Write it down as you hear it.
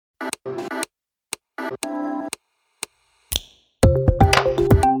Coming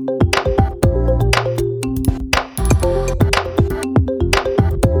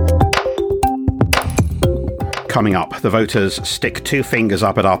up, the voters stick two fingers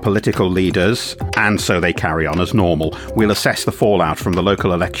up at our political leaders, and so they carry on as normal. We'll assess the fallout from the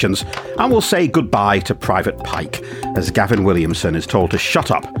local elections, and we'll say goodbye to Private Pike, as Gavin Williamson is told to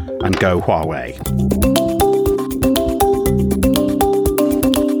shut up and go Huawei.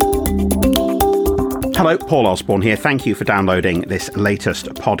 Hello, Paul Osborne here. Thank you for downloading this latest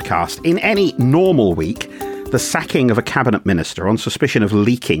podcast. In any normal week, the sacking of a cabinet minister on suspicion of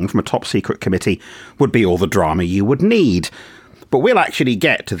leaking from a top-secret committee would be all the drama you would need. But we'll actually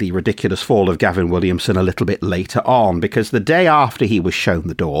get to the ridiculous fall of Gavin Williamson a little bit later on, because the day after he was shown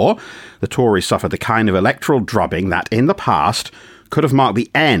the door, the Tories suffered the kind of electoral drubbing that, in the past, could have marked the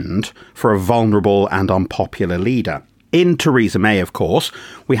end for a vulnerable and unpopular leader. In Theresa May, of course,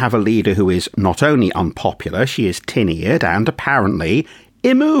 we have a leader who is not only unpopular, she is tin-eared and, apparently,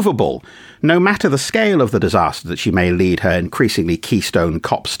 immovable, no matter the scale of the disaster that she may lead her increasingly Keystone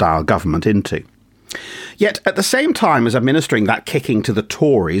Cop-style government into. Yet, at the same time as administering that kicking to the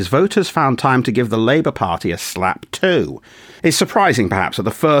Tories, voters found time to give the Labour Party a slap too. It's surprising, perhaps, that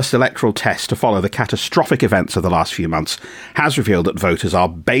the first electoral test to follow the catastrophic events of the last few months has revealed that voters are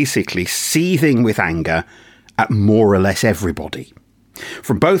basically seething with anger at more or less everybody.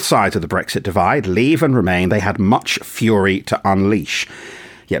 From both sides of the Brexit divide, Leave and Remain, they had much fury to unleash.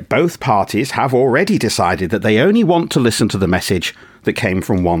 Yet both parties have already decided that they only want to listen to the message that came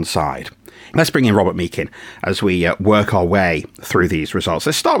from one side. Let's bring in Robert Meakin as we work our way through these results.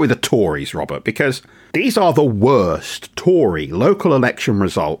 Let's start with the Tories, Robert, because these are the worst Tory local election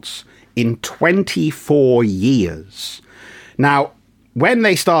results in 24 years. Now, when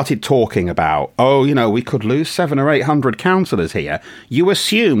they started talking about, we could lose 700 or 800 councillors here, you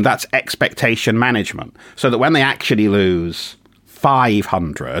assume that's expectation management, so that when they actually lose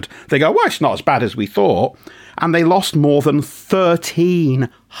 500, they go, well, it's not as bad as we thought. And they lost more than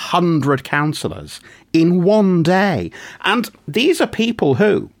 1,300 councillors in one day. And these are people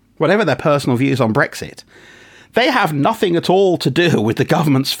who, whatever their personal views on Brexit, they have nothing at all to do with the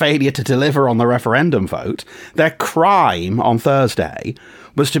government's failure to deliver on the referendum vote. Their crime on Thursday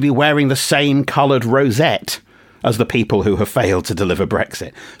was to be wearing the same coloured rosette as the people who have failed to deliver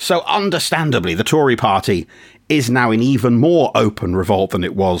Brexit. So understandably, the Tory party is now in even more open revolt than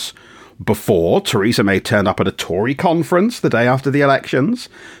it was before. Theresa May turned up at a Tory conference the day after the elections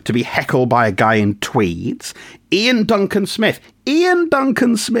to be heckled by a guy in tweeds. Ian Duncan Smith,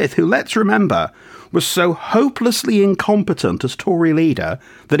 who, let's remember, was so hopelessly incompetent as Tory leader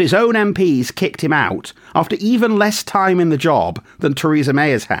that his own MPs kicked him out after even less time in the job than Theresa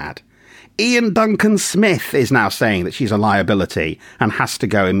May has had. Ian Duncan Smith is now saying that she's a liability and has to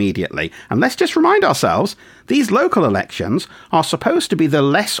go immediately. And let's just remind ourselves, these local elections are supposed to be the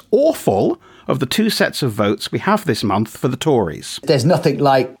less awful of the two sets of votes we have this month for the Tories. There's nothing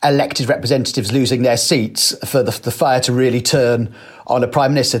like elected representatives losing their seats for the fire to really turn on a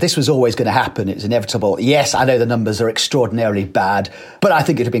Prime Minister. This was always going to happen. It's inevitable. Yes, I know the numbers are extraordinarily bad, but I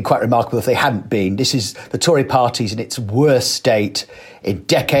think it would have been quite remarkable if they hadn't been. This is the Tory party's in its worst state in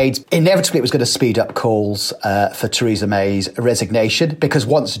decades. Inevitably, it was going to speed up calls for Theresa May's resignation, because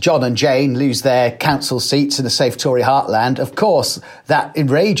once John and Jane lose their council seats in a safe Tory heartland, of course, that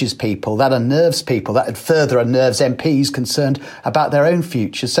enrages people, that unnerves people, that further unnerves MPs concerned about their own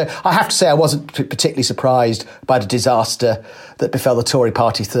futures. So I have to say I wasn't particularly surprised by the disaster that befell the Tory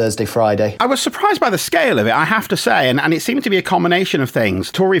party Thursday, Friday. I was surprised by the scale of it, I have to say, and it seemed to be a combination of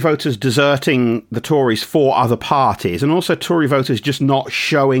things. Tory voters deserting the Tories for other parties, and also Tory voters just not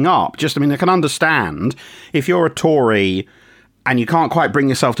showing up. I can understand if you're a Tory and you can't quite bring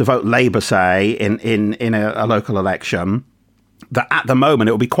yourself to vote Labour, say, in a local election, that at the moment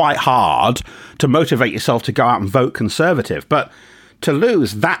it will be quite hard to motivate yourself to go out and vote Conservative. But to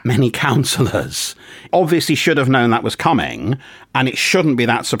lose that many councillors, obviously should have known that was coming, and it shouldn't be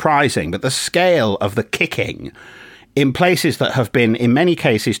that surprising. But the scale of the kicking in places that have been, in many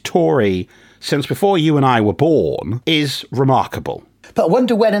cases, Tory since before you and I were born is remarkable. But I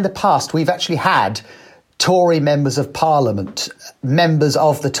wonder when in the past we've actually had Tory members of Parliament, members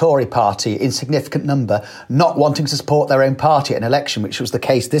of the Tory party in significant number, not wanting to support their own party at an election, which was the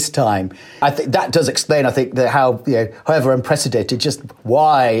case this time. I think that does explain, how, however unprecedented, just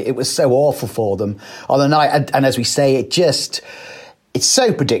why it was so awful for them on the night. And as we say, it's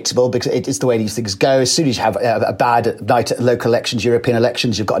so predictable because it's the way these things go. As soon as you have a bad night at local elections, European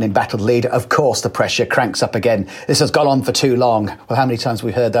elections, you've got an embattled leader. Of course, the pressure cranks up again. This has gone on for too long. Well, how many times have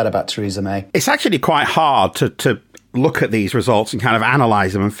we heard that about Theresa May? It's actually quite hard to look at these results and kind of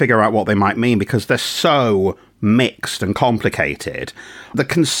analyse them and figure out what they might mean, because they're so mixed and complicated. The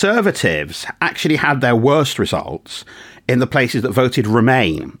Conservatives actually had their worst results in the places that voted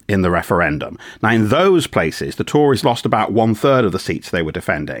Remain in the referendum. Now, in those places, the Tories lost about 1/3 of the seats they were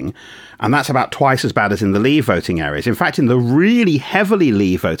defending, and that's about twice as bad as in the Leave voting areas. In fact, in the really heavily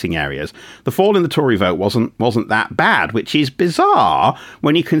Leave voting areas, the fall in the Tory vote wasn't that bad, which is bizarre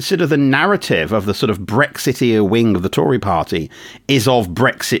when you consider the narrative of the sort of Brexiteer wing of the Tory party is of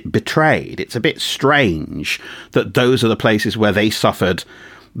Brexit betrayed. It's a bit strange that those are the places where they suffered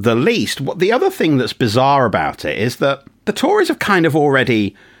the least. The other thing that's bizarre about it is that the Tories have kind of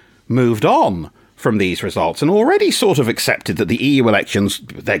already moved on from these results and already sort of accepted that the EU elections,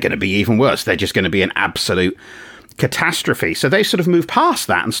 they're going to be even worse. They're just going to be an absolute catastrophe. So they sort of moved past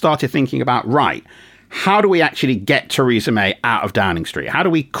that and started thinking about, right, how do we actually get Theresa May out of Downing Street? How do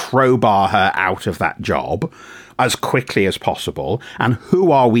we crowbar her out of that job as quickly as possible? And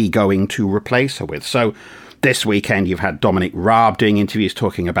who are we going to replace her with? So this weekend, you've had Dominic Raab doing interviews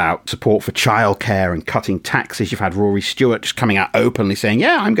talking about support for childcare and cutting taxes. You've had Rory Stewart just coming out openly saying,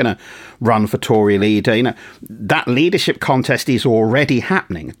 yeah, I'm going to run for Tory leader. You know, that leadership contest is already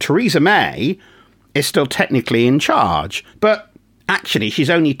happening. Theresa May is still technically in charge, but actually, she's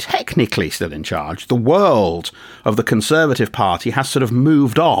only technically still in charge. The world of the Conservative Party has sort of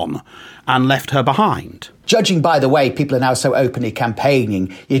moved on and left her behind. Judging by the way people are now so openly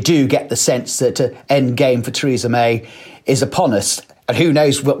campaigning, you do get the sense that an end game for Theresa May is upon us. And who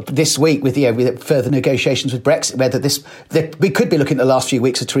knows what this week with further negotiations with Brexit, we could be looking at the last few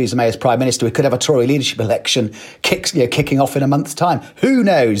weeks of Theresa May as Prime Minister. We could have a Tory leadership election kicking off in a month's time. Who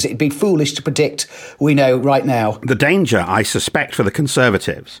knows? It'd be foolish to predict. We know right now. The danger, I suspect, for the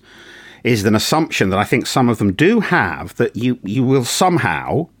Conservatives is an assumption that I think some of them do have, that you will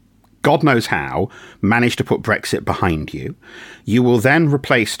somehow, God knows how, manage to put Brexit behind you. You will then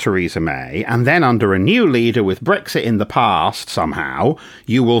replace Theresa May, and then under a new leader with Brexit in the past, somehow,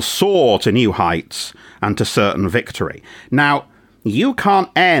 you will soar to new heights and to certain victory. Now, you can't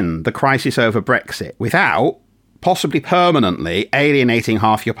end the crisis over Brexit without possibly permanently alienating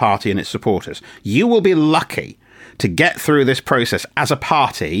half your party and its supporters. You will be lucky to get through this process as a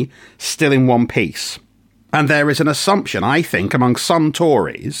party still in one piece. And there is an assumption, I think, among some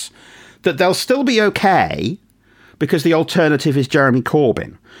Tories that they'll still be okay because the alternative is Jeremy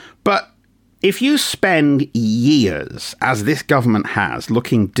Corbyn. But if you spend years, as this government has,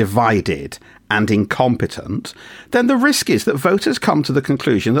 looking divided and incompetent, then the risk is that voters come to the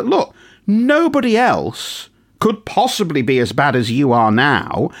conclusion that, look, nobody else could possibly be as bad as you are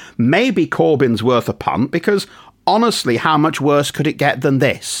now. Maybe Corbyn's worth a punt because honestly, how much worse could it get than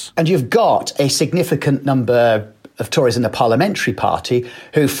this? And you've got a significant number of Tories in the parliamentary party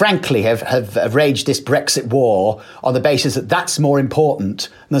who, frankly, have raged this Brexit war on the basis that that's more important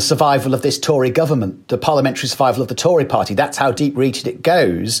than the survival of this Tory government, the parliamentary survival of the Tory party. That's how deep-rooted it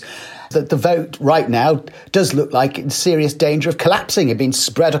goes. That the vote right now does look like in serious danger of collapsing. It's been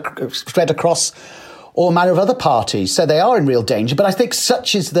spread across all manner of other parties, so they are in real danger. But I think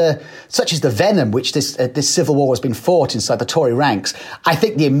such is the venom which this civil war has been fought inside the Tory ranks. I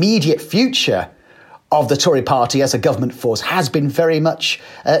think the immediate future of the Tory party as a government force has been very much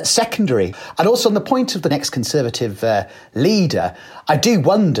secondary. And also on the point of the next Conservative leader, I do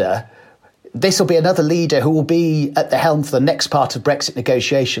wonder, this will be another leader who will be at the helm for the next part of Brexit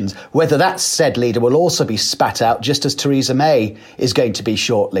negotiations, whether that said leader will also be spat out just as Theresa May is going to be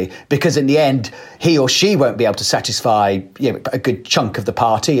shortly, because in the end, he or she won't be able to satisfy a good chunk of the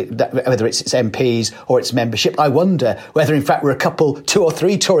party, whether it's its MPs or its membership. I wonder whether, in fact, we're two or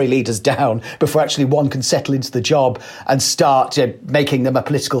three Tory leaders down before actually one can settle into the job and start making them a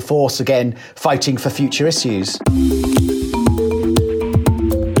political force again, fighting for future issues.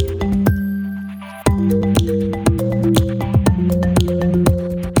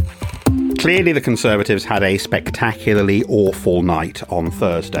 Clearly, the Conservatives had a spectacularly awful night on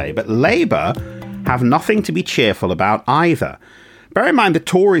Thursday, but Labour have nothing to be cheerful about either. Bear in mind the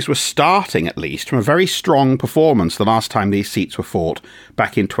Tories were starting, at least, from a very strong performance the last time these seats were fought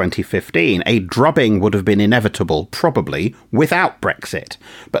back in 2015. A drubbing would have been inevitable, probably, without Brexit.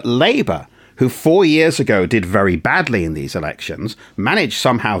 But Labour, who 4 years ago did very badly in these elections, managed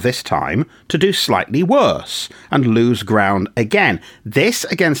somehow this time to do slightly worse and lose ground again. This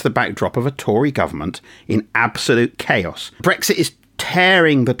against the backdrop of a Tory government in absolute chaos. Brexit is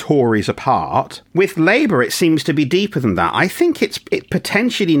tearing the Tories apart. With Labour, it seems to be deeper than that. I think it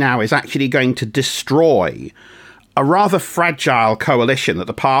potentially now is actually going to destroy a rather fragile coalition that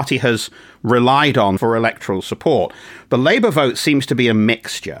the party has relied on for electoral support. The Labour vote seems to be a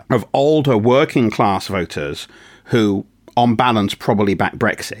mixture of older working class voters who, on balance, probably back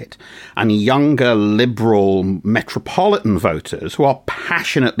Brexit, and younger liberal metropolitan voters who are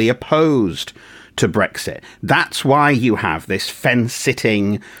passionately opposed to Brexit. That's why you have this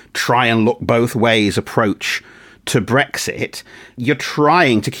fence-sitting, try-and-look-both-ways approach to Brexit. You're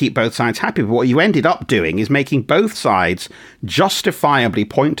trying to keep both sides happy, but what you ended up doing is making both sides justifiably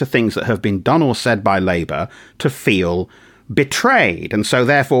point to things that have been done or said by Labour to feel betrayed. And so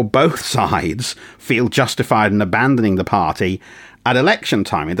therefore both sides feel justified in abandoning the party at election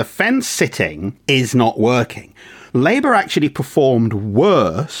time. And the fence sitting is not working. Labour actually performed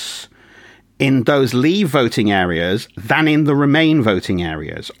worse in those Leave voting areas than in the Remain voting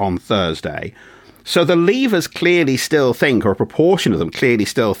areas on Thursday. So the Leavers clearly still think, or a proportion of them clearly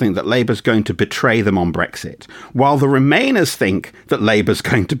still think, that Labour's going to betray them on Brexit, while the Remainers think that Labour's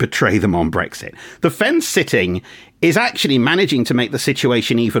going to betray them on Brexit. The fence sitting is actually managing to make the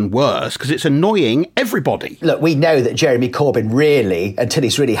situation even worse because it's annoying everybody. Look, we know that Jeremy Corbyn really, until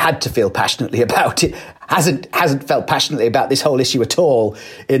he's really had to feel passionately about it, hasn't felt passionately about this whole issue at all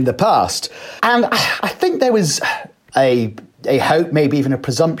in the past. And I think there was a hope, maybe even a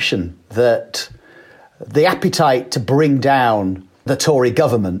presumption, that the appetite to bring down the Tory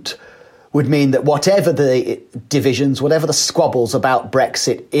government would mean that whatever the divisions, whatever the squabbles about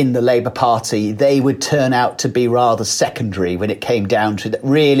Brexit in the Labour Party, they would turn out to be rather secondary when it came down to that.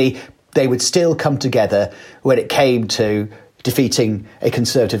 Really, they would still come together when it came to defeating a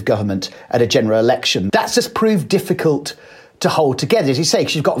Conservative government at a general election. That's just proved difficult to hold together, as you say,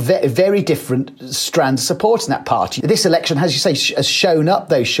 because you've got very different strands of support in that party. This election, as you say, has shown up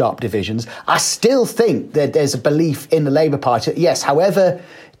those sharp divisions. I still think that there's a belief in the Labour Party, yes, however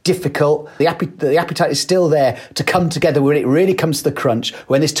difficult, the appetite is still there to come together when it really comes to the crunch,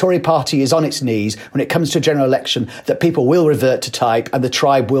 when this Tory party is on its knees, when it comes to a general election, that people will revert to type and the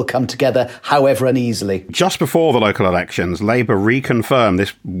tribe will come together, however uneasily. Just before the local elections, Labour reconfirmed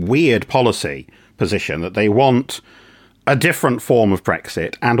this weird policy position that they want a different form of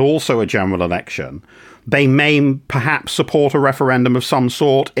Brexit and also a general election. They may perhaps support a referendum of some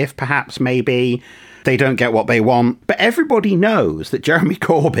sort if perhaps maybe they don't get what they want. But everybody knows that Jeremy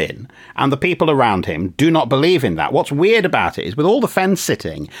Corbyn and the people around him do not believe in that. What's weird about it is with all the fence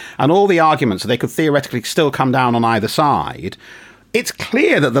sitting and all the arguments that they could theoretically still come down on either side, it's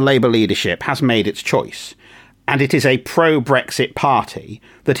clear that the Labour leadership has made its choice. And it is a pro-Brexit party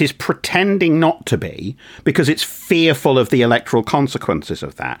that is pretending not to be because it's fearful of the electoral consequences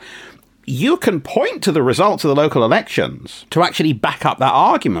of that. You can point to the results of the local elections to actually back up that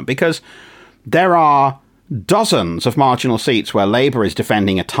argument, because there are dozens of marginal seats where Labour is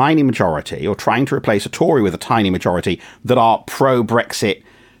defending a tiny majority or trying to replace a Tory with a tiny majority that are pro-Brexit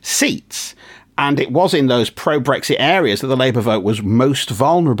seats. And it was in those pro-Brexit areas that the Labour vote was most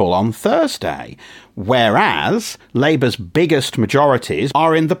vulnerable on Thursday, whereas Labour's biggest majorities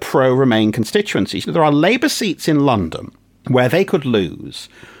are in the pro-Remain constituencies. There are Labour seats in London where they could lose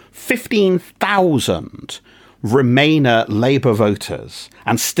 15,000 Remainer Labour voters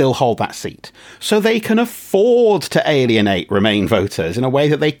and still hold that seat. So they can afford to alienate Remain voters in a way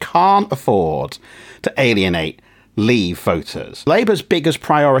that they can't afford to alienate Leave voters. Labour's biggest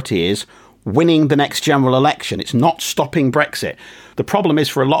priority is winning the next general election. It's not stopping Brexit. The problem is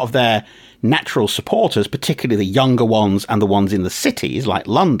for a lot of their natural supporters, particularly the younger ones and the ones in the cities like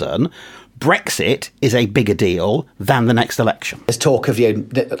London, Brexit is a bigger deal than the next election. There's talk of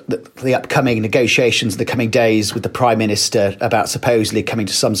the upcoming negotiations in the coming days with the Prime Minister about supposedly coming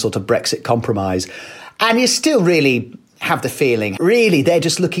to some sort of Brexit compromise. And you still really have the feeling, really, they're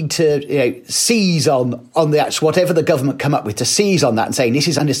just looking to seize on the actual, whatever the government come up with, to seize on that and saying this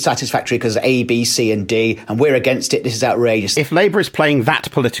is unsatisfactory because A, B, C and D, and we're against it, this is outrageous. If Labour is playing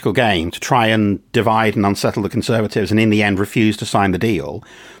that political game to try and divide and unsettle the Conservatives and in the end refuse to sign the deal,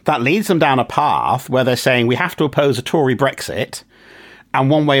 that leads them down a path where they're saying we have to oppose a Tory Brexit,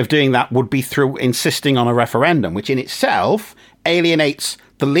 and one way of doing that would be through insisting on a referendum, which in itself alienates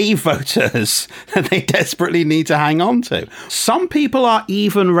the Leave voters that they desperately need to hang on to. Some people are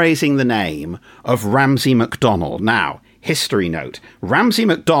even raising the name of Ramsay MacDonald. Now, history note, Ramsay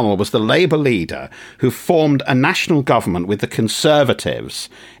MacDonald was the Labour leader who formed a national government with the Conservatives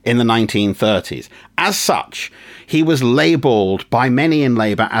in the 1930s. As such, he was labelled by many in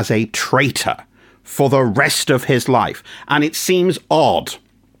Labour as a traitor for the rest of his life. And it seems odd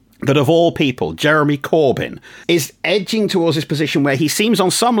that of all people, Jeremy Corbyn is edging towards this position where he seems on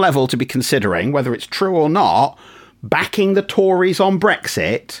some level to be considering, whether it's true or not, backing the Tories on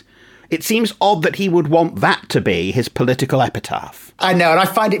Brexit. It seems odd that he would want that to be his political epitaph. I know, and I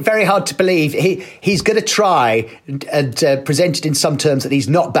find it very hard to believe he's going to try and present it in some terms that he's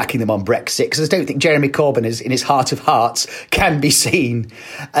not backing them on Brexit, because I don't think Jeremy Corbyn, in his heart of hearts, can be seen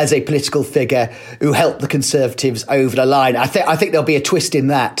as a political figure who helped the Conservatives over the line. I think there'll be a twist in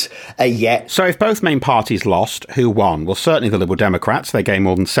that yet. So if both main parties lost, who won? Well, certainly the Liberal Democrats. They gained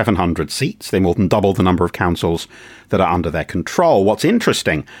more than 700 seats. They more than doubled the number of councils that are under their control. What's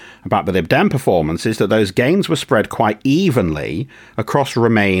interesting about the Lib Dem performance is that those gains were spread quite evenly across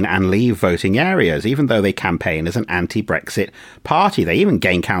Remain and Leave voting areas, even though they campaign as an anti-Brexit party. They even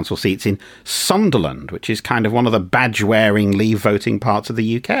gained council seats in Sunderland, which is kind of one of the badge-wearing Leave voting parts of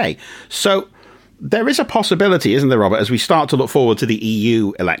the UK. So there is a possibility, isn't there, Robert, as we start to look forward to the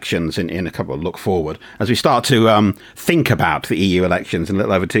EU elections in a couple of look forward, as we start to think about the EU elections in a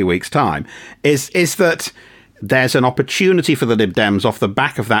little over 2 weeks' time, is that there's an opportunity for the Lib Dems off the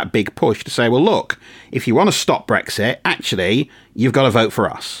back of that big push to say, well, look, if you want to stop Brexit, actually, you've got to vote for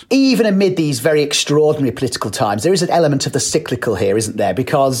us. Even amid these very extraordinary political times, there is an element of the cyclical here, isn't there?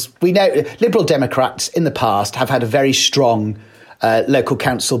 Because we know Liberal Democrats in the past have had a very strong local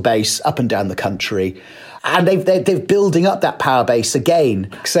council base up and down the country. And they're building up that power base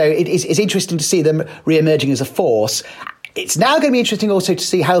again. So it's interesting to see them re-emerging as a force. It's now going to be interesting also to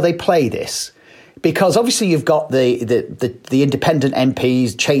see how they play this. Because obviously you've got the independent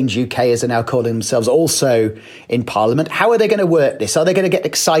MPs, Change UK as they're now calling themselves, also in Parliament. How are they going to work this? Are they going to get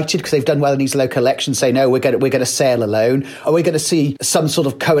excited because they've done well in these local elections, say, no, we're going to sail alone? Are we going to see some sort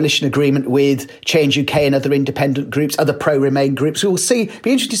of coalition agreement with Change UK and other independent groups, other pro-Remain groups? We'll see.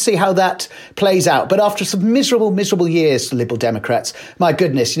 Be interested to see how that plays out. But after some miserable years for Liberal Democrats, my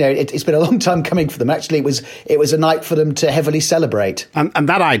goodness, it's been a long time coming for them. Actually, it was a night for them to heavily celebrate. And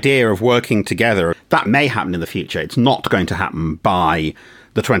that idea of working together, that may happen in the future. It's not going to happen by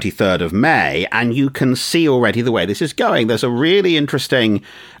the 23rd of May. And you can see already the way this is going. There's a really interesting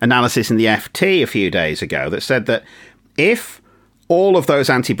analysis in the FT a few days ago that said that if all of those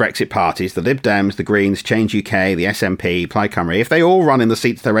anti-Brexit parties, the Lib Dems, the Greens, Change UK, the SNP, Plaid Cymru, if they all run in the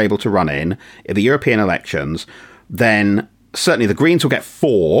seats they're able to run in the European elections, then certainly the Greens will get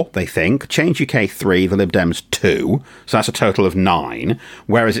 4, they think, Change UK 3, the Lib Dems 2, so that's a total of 9,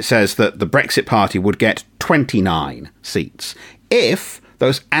 whereas it says that the Brexit Party would get 29 seats. If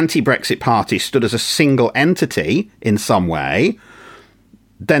those anti-Brexit parties stood as a single entity in some way,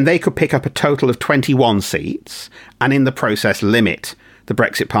 then they could pick up a total of 21 seats and in the process limit the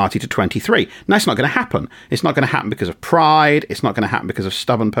Brexit Party to 23. Now, it's not going to happen. It's not going to happen because of pride. It's not going to happen because of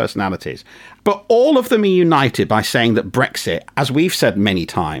stubborn personalities. But all of them are united by saying that Brexit, as we've said many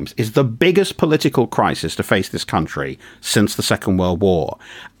times, is the biggest political crisis to face this country since the Second World War.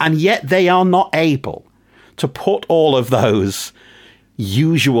 And yet they are not able to put all of those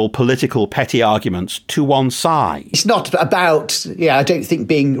usual political petty arguments to one side. It's not about, I don't think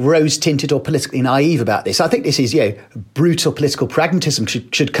being rose-tinted or politically naive about this. I think this is, brutal political pragmatism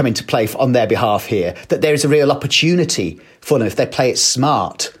should come into play on their behalf here, that there is a real opportunity for them if they play it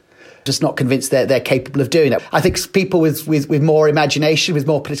smart. Just not convinced they're capable of doing it. I think people with more imagination, with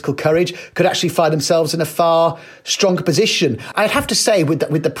more political courage, could actually find themselves in a far stronger position. I'd have to say with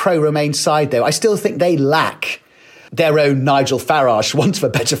the pro-Remain side, though, I still think they lack their own Nigel Farage, for want of a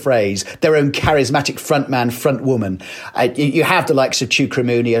better phrase, their own charismatic frontman, frontwoman. You have the likes of Chuka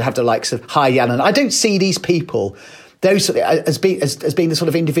Umunna, you have the likes of Hai Yanan. I don't see these people, those as being the sort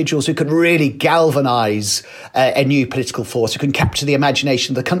of individuals who can really galvanise a new political force, who can capture the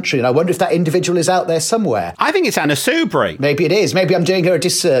imagination of the country. And I wonder if that individual is out there somewhere. I think it's Anna Soubry. Maybe it is. Maybe I'm doing her a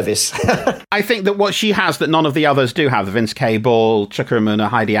disservice. I think that what she has that none of the others do have, the Vince Cable, Chuka Umunna,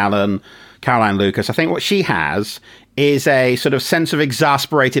 Heidi Allen, Caroline Lucas, I think what she has is a sort of sense of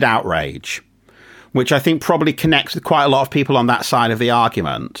exasperated outrage, which I think probably connects with quite a lot of people on that side of the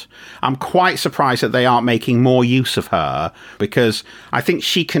argument. I'm quite surprised that they aren't making more use of her, because I think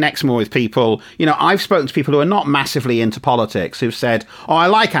she connects more with people. I've spoken to people who are not massively into politics who've said, oh, I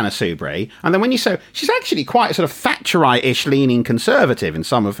like Anna Soubry. And then when you say, she's actually quite a sort of Thatcherite-ish leaning conservative in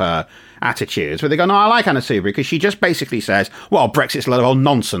some of her attitudes, where they go, no, I like Anna Soubry because she just basically says, well, Brexit's a lot of old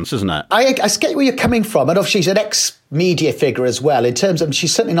nonsense, isn't it? I get where you're coming from. And she's an ex-media figure as well, in terms of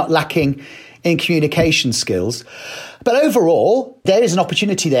she's certainly not lacking in communication skills. But overall, there is an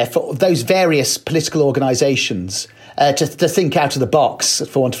opportunity there for those various political organisations to think out of the box,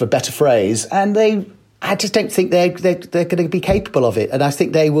 for want of a better phrase. And I just don't think they're going to be capable of it. And I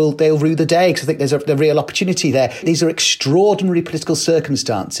think they'll rue the day, because I think there's a real opportunity there. These are extraordinary political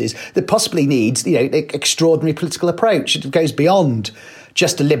circumstances that possibly needs, an extraordinary political approach. It goes beyond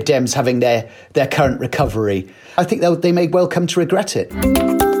just the Lib Dems having their current recovery. I think they may well come to regret it.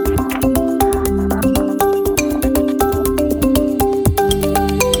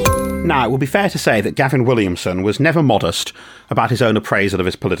 Now, it would be fair to say that Gavin Williamson was never modest about his own appraisal of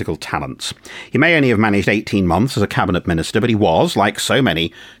his political talents. He may only have managed 18 months as a cabinet minister, but he was, like so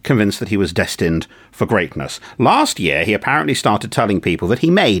many, convinced that he was destined for greatness. Last year, he apparently started telling people that he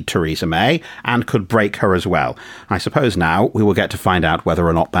made Theresa May and could break her as well. I suppose now we will get to find out whether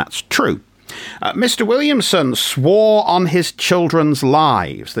or not that's true. Mr. Williamson swore on his children's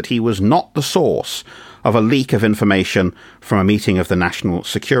lives that he was not the source of a leak of information from a meeting of the National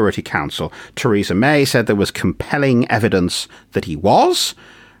Security Council. Theresa May said there was compelling evidence that he was,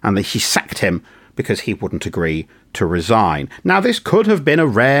 and that she sacked him because he wouldn't agree to resign. Now, this could have been a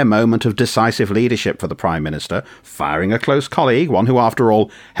rare moment of decisive leadership for the Prime Minister, firing a close colleague, one who, after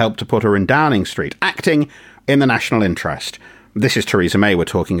all, helped to put her in Downing Street, acting in the national interest. This is Theresa May we're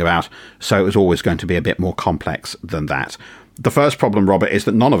talking about, so it was always going to be a bit more complex than that. The first problem, Robert, is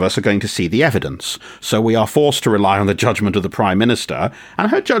that none of us are going to see the evidence, so we are forced to rely on the judgment of the Prime Minister, and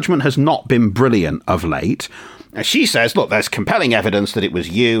her judgment has not been brilliant of late. She says, look, there's compelling evidence that it was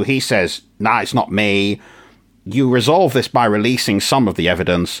you. He says, nah, it's not me. You resolve this by releasing some of the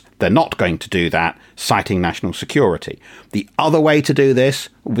evidence. They're not going to do that, citing national security. The other way to do this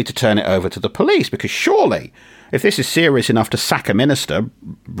would be to turn it over to the police, because surely, if this is serious enough to sack a minister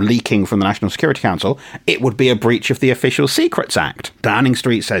leaking from the National Security Council, it would be a breach of the Official Secrets Act. Downing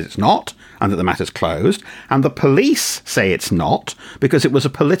Street says it's not, and that the matter's closed, and the police say it's not, because it was a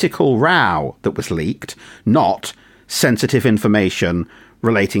political row that was leaked, not sensitive information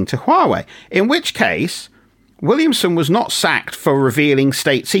relating to Huawei. In which case, Williamson was not sacked for revealing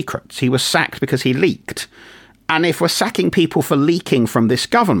state secrets. He was sacked because he leaked. And if we're sacking people for leaking from this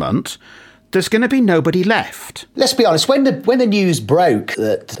government, there's going to be nobody left. Let's be honest, when the news broke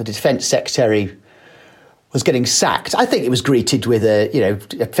that the Defence Secretary was getting sacked, I think it was greeted with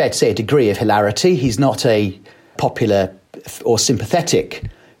fair to say, a degree of hilarity. He's not a popular or sympathetic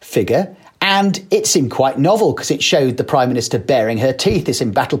figure. And it seemed quite novel because it showed the Prime Minister baring her teeth, this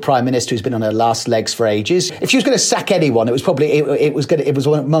embattled Prime Minister who's been on her last legs for ages. If she was going to sack anyone, it was probably it was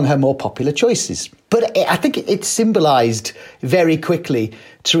one among her more popular choices. But I think it symbolised very quickly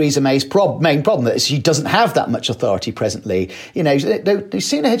Theresa May's main problem, that she doesn't have that much authority presently. No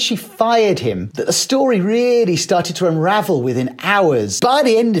sooner had she fired him that the story really started to unravel within hours. By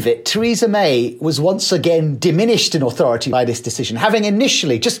the end of it, Theresa May was once again diminished in authority by this decision, having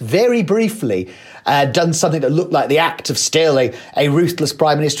initially, just very briefly, done something that looked like the act of still a ruthless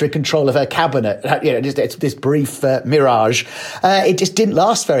Prime Minister in control of her cabinet. It's this brief mirage. It just didn't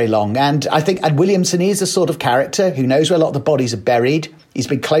last very long. And I think Williamson is a sort of character who knows where a lot of the bodies are buried. He's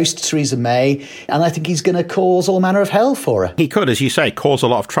been close to Theresa May, and I think he's going to cause all manner of hell for her. He could, as you say, cause a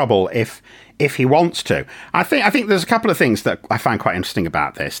lot of trouble if he wants to. I think there's a couple of things that I find quite interesting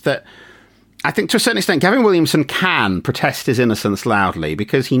about this, that I think to a certain extent, Gavin Williamson can protest his innocence loudly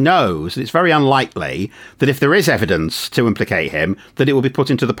because he knows that it's very unlikely that if there is evidence to implicate him, that it will be put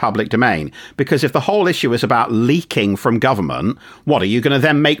into the public domain. Because if the whole issue is about leaking from government, what, are you going to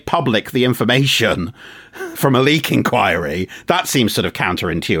then make public the information from a leak inquiry? That seems sort of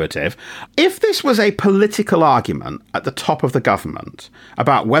counterintuitive. If this was a political argument at the top of the government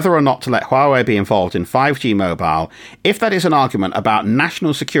about whether or not to let Huawei be involved in 5G mobile, if that is an argument about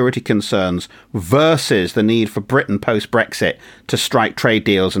national security concerns versus the need for Britain post-Brexit to strike trade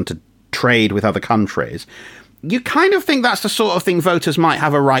deals and to trade with other countries, you kind of think that's the sort of thing voters might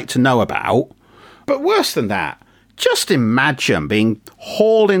have a right to know about. But worse than that, just imagine being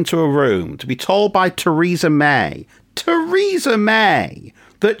hauled into a room to be told by Theresa May,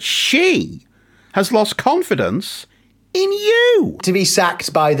 that she has lost confidence in you. To be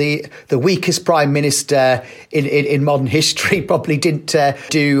sacked by the weakest Prime Minister in modern history probably didn't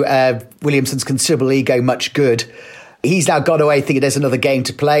do Williamson's considerable ego much good. He's now gone away thinking there's another game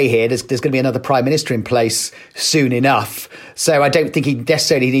to play here. There's going to be another Prime Minister in place soon enough. So I don't think he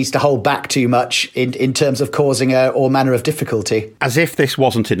necessarily needs to hold back too much in terms of causing all manner of difficulty. As if this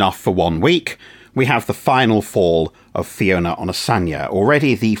wasn't enough for 1 week, we have the final fall of Fiona Onasanya,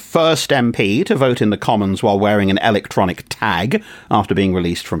 already the first MP to vote in the Commons while wearing an electronic tag after being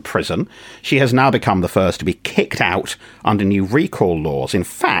released from prison. She has now become the first to be kicked out under new recall laws. In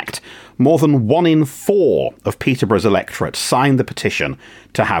fact, more than 1 in 4 of Peterborough's electorate signed the petition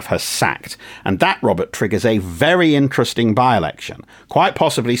to have her sacked. And that, Robert, triggers a very interesting by-election, quite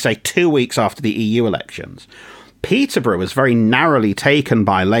possibly, say, 2 weeks after the EU elections. Peterborough was very narrowly taken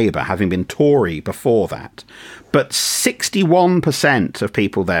by Labour, having been Tory before that. But 61% of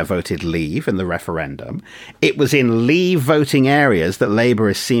people there voted Leave in the referendum. It was in Leave voting areas that Labour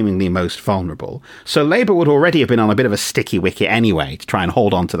is seemingly most vulnerable. So Labour would already have been on a bit of a sticky wicket anyway to try and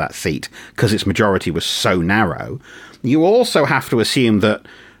hold on to that seat because its majority was so narrow. You also have to assume that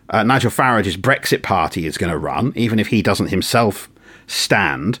Nigel Farage's Brexit party is going to run, even if he doesn't himself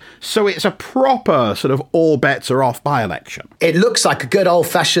stand. So it's a proper sort of all bets are off by-election. It looks like a good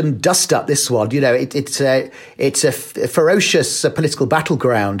old-fashioned dust-up, this one. You know, it's a ferocious political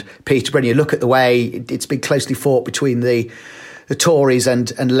battleground, Peter, when you look at the way it's been closely fought between the Tories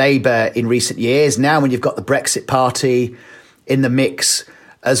and Labour in recent years. Now, when you've got the Brexit party in the mix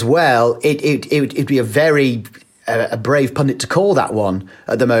as well, it'd be a brave pundit to call that one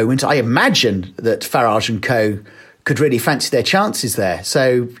at the moment. I imagine that Farage and co could really fancy their chances there.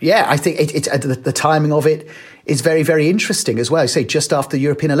 So, yeah, I think the timing of it is very, very interesting as well. Say just after the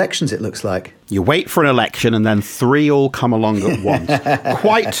European elections, it looks like. You wait for an election and then three all come along at once.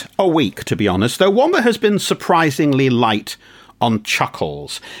 Quite a week, to be honest, though one that has been surprisingly light on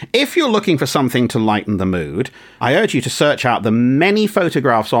chuckles. If you're looking for something to lighten the mood, I urge you to search out the many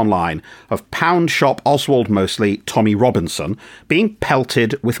photographs online of pound shop Oswald Mosley, Tommy Robinson, being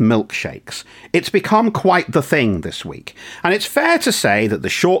pelted with milkshakes. It's become quite the thing this week, and it's fair to say that the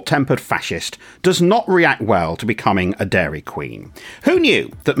short-tempered fascist does not react well to becoming a Dairy Queen. Who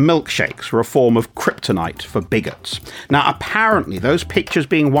knew that milkshakes were a form of kryptonite for bigots? Now, apparently, those pictures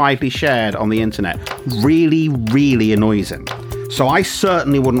being widely shared on the internet really, really annoys him. So I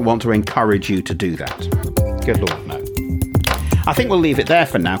certainly wouldn't want to encourage you to do that. Good Lord, no. I think we'll leave it there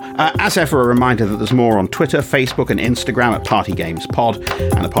for now. As ever, a reminder that there's more on Twitter, Facebook and Instagram at Party Games Pod,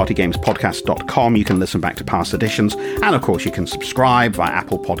 and at partygamespodcast.com. You can listen back to past editions, and of course you can subscribe via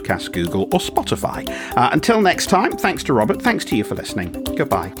Apple Podcasts, Google or Spotify. Until next time, thanks to Robert, thanks to you for listening.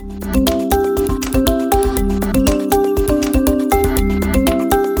 Goodbye.